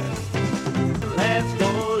past. Let's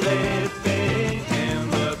go living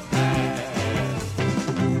in the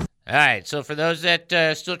past. All right, so for those that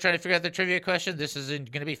still trying to figure out the trivia question, this is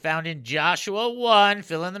going to be found in Joshua 1.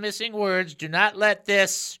 Fill in the missing words. Do not let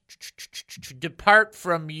this depart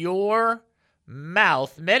from your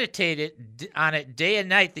mouth. Meditate on it day and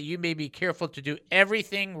night, that you may be careful to do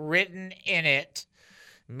everything written in it.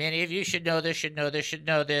 Many of you should know this, should know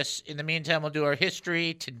this. In the meantime, we'll do our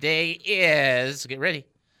history. Today is, get ready,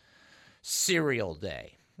 Cereal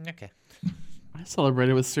Day. Okay. I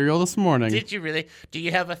celebrated with cereal this morning. Did you really? Do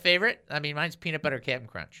you have a favorite? I mean, mine's peanut butter Captain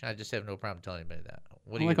Crunch. I just have no problem telling anybody that.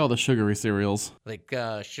 What I like all the sugary cereals. Like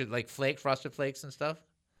Frosted Flakes and stuff?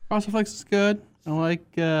 Frosted Flakes is good. I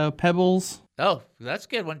like Pebbles. Oh, that's a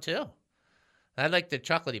good one, too. I like the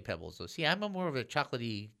chocolatey Pebbles, though. See, I'm more of a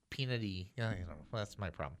chocolatey, peanutty. That's my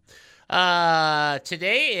problem.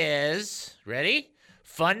 Today is, ready?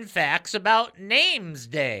 Fun Facts About Names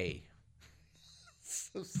Day.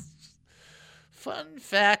 Fun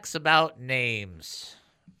facts about names.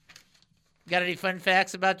 Got any fun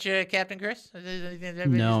facts about you, Captain Chris?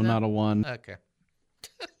 No, not a one. Okay.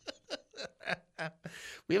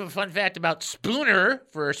 We have a fun fact about Spooner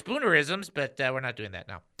for Spoonerisms, but we're not doing that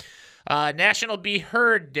now. National Be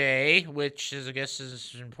Heard Day, which is, I guess,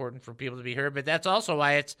 is important for people to be heard, but that's also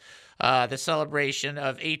why it's the celebration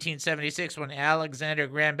of 1876 when Alexander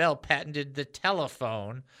Graham Bell patented the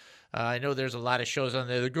telephone. I know there's a lot of shows on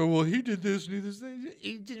there that go, well, he did this, and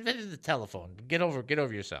he invented the telephone. Get over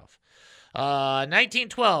yourself.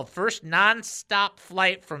 1912, first non-stop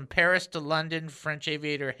flight from Paris to London. French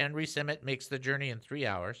aviator Henry Simmet makes the journey in 3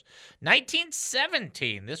 hours.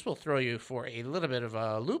 1917, this will throw you for a little bit of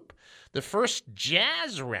a loop. The first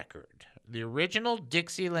jazz record. The original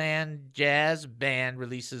Dixieland Jazz Band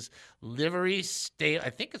releases Livery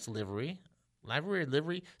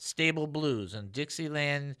Stable Blues and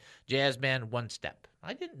Dixieland Jazz Band One Step.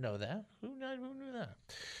 I didn't know that. Who knew that?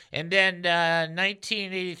 And then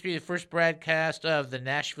 1983, the first broadcast of the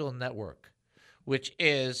Nashville Network, which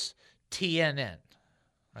is TNN,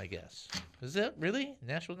 I guess. Is that really?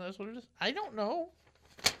 Nashville, that's what it is? I don't know.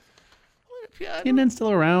 TNN's still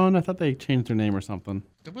around. I thought they changed their name or something.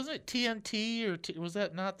 Wasn't it TNT or was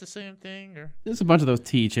that not the same thing? Or There's a bunch of those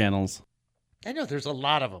T channels. I know there's a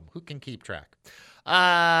lot of them. Who can keep track?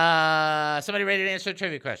 Somebody ready to answer the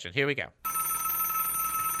trivia question? Here we go.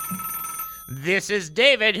 This is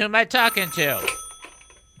David. Who am I talking to?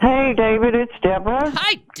 Hey, David. It's Deborah.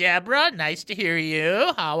 Hi, Deborah. Nice to hear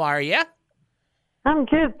you. How are you? I'm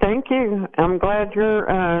good, thank you. I'm glad your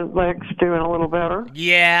leg's doing a little better.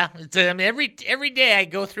 Yeah. It's, every day I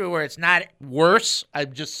go through where it's not worse,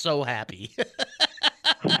 I'm just so happy.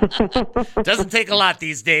 Doesn't take a lot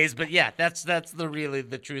these days, but yeah, that's really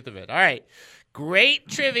the truth of it. All right. Great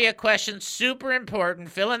trivia question, super important.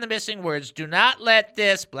 Fill in the missing words. Do not let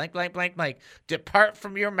this blank, blank, blank, blank depart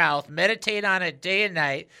from your mouth. Meditate on it day and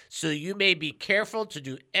night so you may be careful to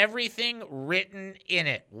do everything written in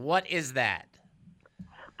it. What is that?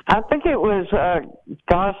 I think it was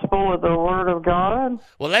Gospel of the Word of God.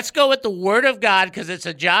 Well, let's go with the Word of God because it's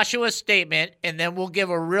a Joshua statement, and then we'll give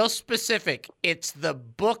a real specific. It's the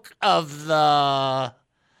book of the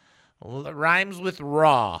rhymes with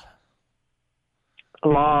raw.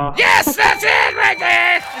 Law. Yes, that's it right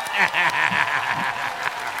there.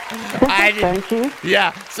 Thank you.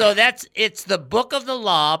 Yeah, so it's the book of the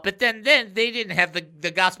law, but then they didn't have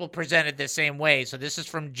the gospel presented the same way. So this is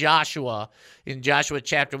from Joshua, in Joshua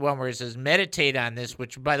chapter 1, where it says, meditate on this,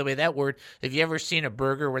 which, by the way, that word, have you ever seen a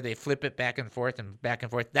burger where they flip it back and forth and back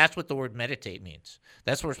and forth? That's what the word meditate means.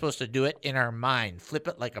 That's what we're supposed to do it in our mind. Flip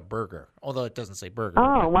it like a burger, although it doesn't say burger.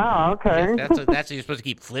 Oh, wow, okay. Yeah, that's what you're supposed to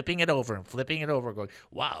keep flipping it over and flipping it over, going,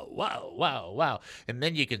 wow, wow, wow, wow. And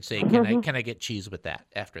then you can say, can I get cheese with that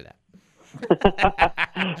after that?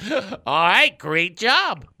 All right, great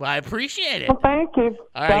job. Well, I appreciate it. Well, thank you.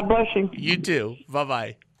 All God right. bless you. You too.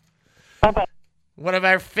 Bye-bye. Bye-bye. One of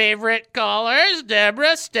our favorite callers,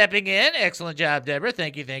 Deborah, stepping in. Excellent job, Deborah.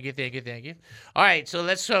 Thank you, thank you, thank you, thank you. All right, so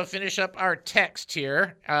let's finish up our text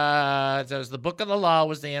here. That was the book of the law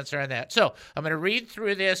was the answer on that. So I'm going to read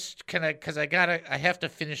through this because I have to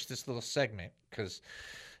finish this little segment because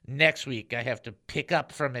next week I have to pick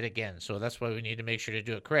up from it again. So that's why we need to make sure to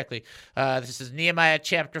do it correctly. This is Nehemiah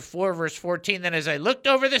chapter 4, verse 14. Then as I looked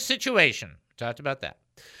over the situation, talked about that,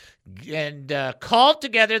 and called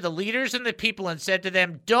together the leaders and the people and said to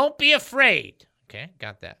them, don't be afraid. Okay,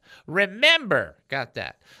 got that. Remember, got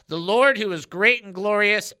that. The Lord who is great and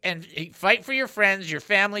glorious, and fight for your friends, your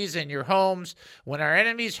families, and your homes. When our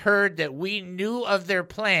enemies heard that we knew of their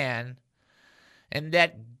plan and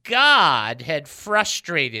that God had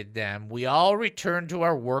frustrated them, we all returned to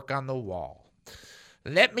our work on the wall.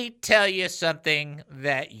 Let me tell you something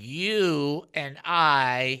that you and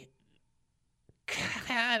I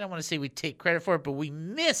don't want to say we take credit for it, but we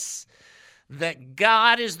miss that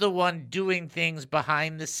God is the one doing things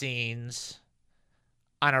behind the scenes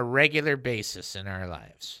on a regular basis in our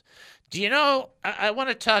lives. Do you know, I want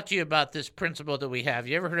to talk to you about this principle that we have.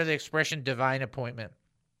 You ever heard of the expression divine appointment?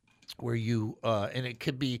 Where you, and it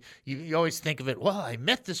could be, you always think of it, well, I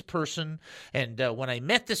met this person, and when I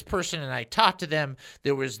met this person and I talked to them,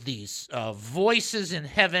 there was these voices in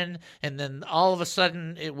heaven, and then all of a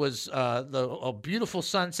sudden it was a beautiful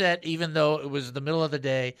sunset, even though it was the middle of the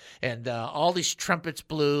day, and all these trumpets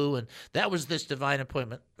blew, and that was this divine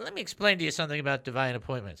appointment. Let me explain to you something about divine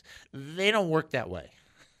appointments. They don't work that way.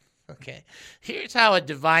 Okay? Here's how a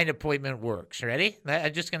divine appointment works. Ready?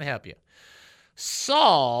 I'm just going to help you.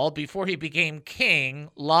 Saul, before he became king,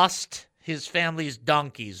 lost his family's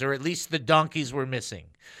donkeys, or at least the donkeys were missing.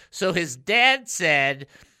 So his dad said,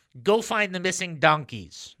 go find the missing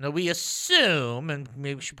donkeys. Now, we assume, and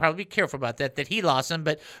maybe we should probably be careful about that he lost them,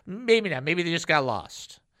 but maybe not. Maybe they just got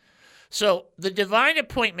lost. So the divine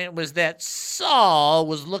appointment was that Saul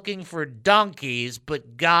was looking for donkeys,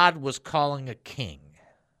 but God was calling a king.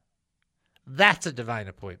 That's a divine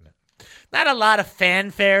appointment. Not a lot of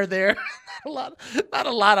fanfare there. Not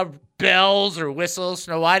a lot of bells or whistles.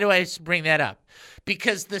 Now, why do I bring that up?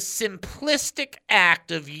 Because the simplistic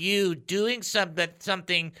act of you doing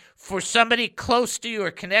something for somebody close to you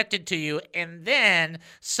or connected to you, and then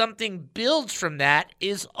something builds from that,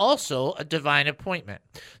 is also a divine appointment.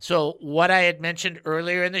 So what I had mentioned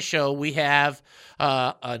earlier in the show, we have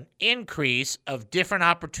an increase of different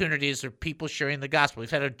opportunities of people sharing the gospel.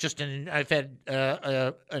 I've had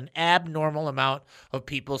an abnormal amount of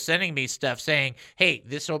people sending me stuff saying, hey,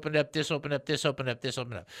 this opened up, this opened up, this opened up, this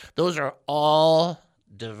opened up. Those are all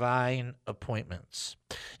divine appointments.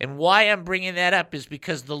 And why I'm bringing that up is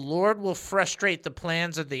because the Lord will frustrate the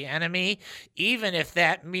plans of the enemy, even if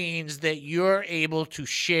that means that you're able to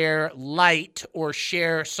share light or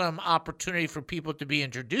share some opportunity for people to be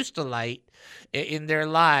introduced to light in their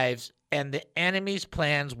lives, and the enemy's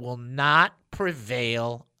plans will not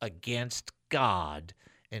prevail against God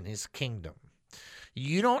and his kingdom.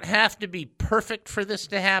 You don't have to be perfect for this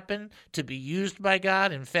to happen, to be used by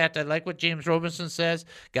God. In fact, I like what James Robinson says.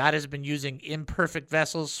 God has been using imperfect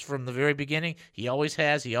vessels from the very beginning. He always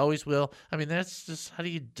has. He always will. I mean, that's just, how do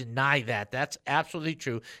you deny that? That's absolutely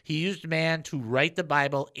true. He used man to write the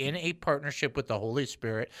Bible in a partnership with the Holy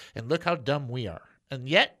Spirit, and look how dumb we are. And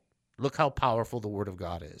yet, look how powerful the Word of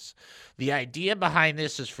God is. The idea behind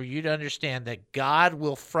this is for you to understand that God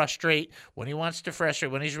will frustrate when he wants to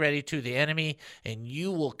frustrate, when he's ready to, the enemy, and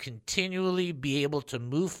you will continually be able to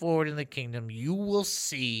move forward in the kingdom. You will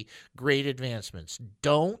see great advancements.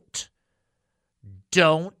 Don't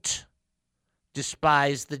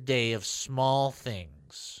despise the day of small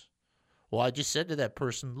things. Well, I just said to that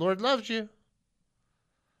person, Lord loves you.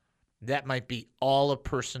 That might be all a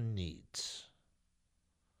person needs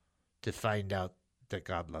to find out that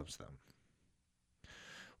God loves them.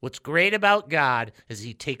 What's great about God is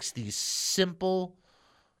he takes these simple,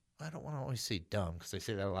 I don't want to always say dumb because I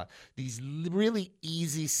say that a lot, these really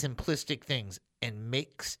easy, simplistic things and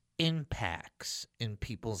makes impacts in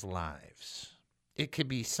people's lives. It could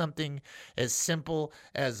be something as simple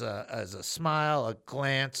as a smile, a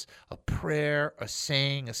glance, a prayer, a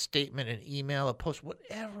saying, a statement, an email, a post,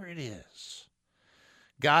 whatever it is.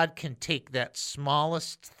 God can take that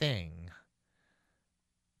smallest thing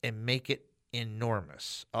and make it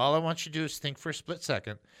enormous. All I want you to do is think for a split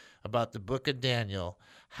second about the book of Daniel,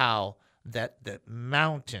 how that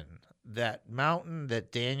mountain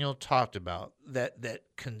that Daniel talked about, that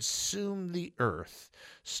consumed the earth,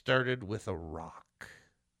 started with a rock.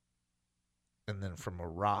 And then from a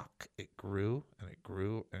rock, it grew and it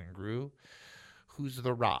grew and it grew. Who's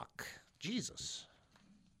the rock? Jesus.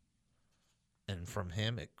 And And from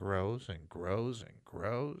him it grows and grows and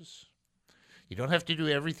grows. You don't have to do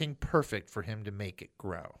everything perfect for him to make it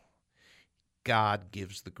grow. God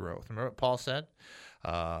gives the growth. Remember what Paul said?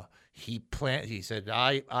 He said,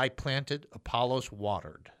 I planted, Apollos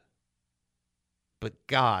watered. But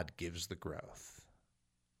God gives the growth.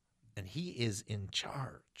 And he is in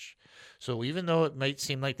charge. So even though it might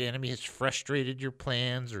seem like the enemy has frustrated your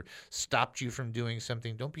plans or stopped you from doing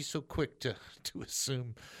something, don't be so quick to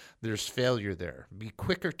assume there's failure there. Be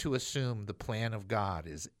quicker to assume the plan of God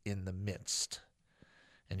is in the midst.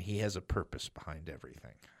 And he has a purpose behind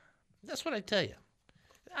everything. That's what I tell you.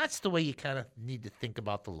 That's the way you kind of need to think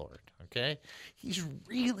about the Lord, okay? He's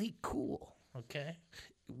really cool, okay?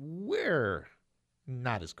 We're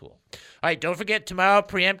not as cool. All right, don't forget tomorrow,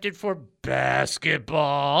 preempted for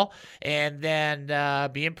basketball. And then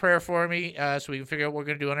be in prayer for me so we can figure out what we're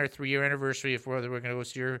going to do on our 3-year anniversary, if whether we're going to go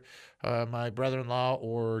see my brother-in-law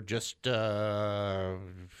or just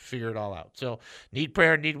figure it all out. So need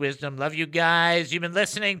prayer, need wisdom. Love you guys. You've been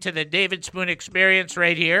listening to the David Spoon Experience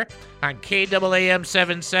right here on KAAM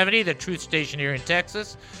 770, the truth station here in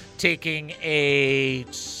Texas. Taking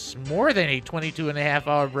more than a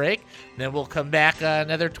 22-and-a-half-hour break. Then we'll come back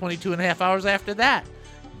another 22-and-a-half hours after that.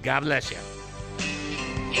 God bless you.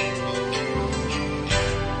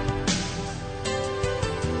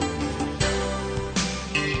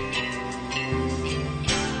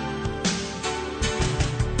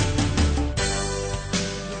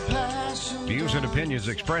 Views and opinions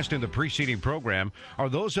expressed in the preceding program are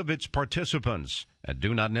those of its participants and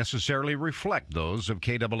do not necessarily reflect those of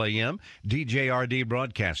KAAM, DJRD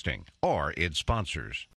Broadcasting, or its sponsors.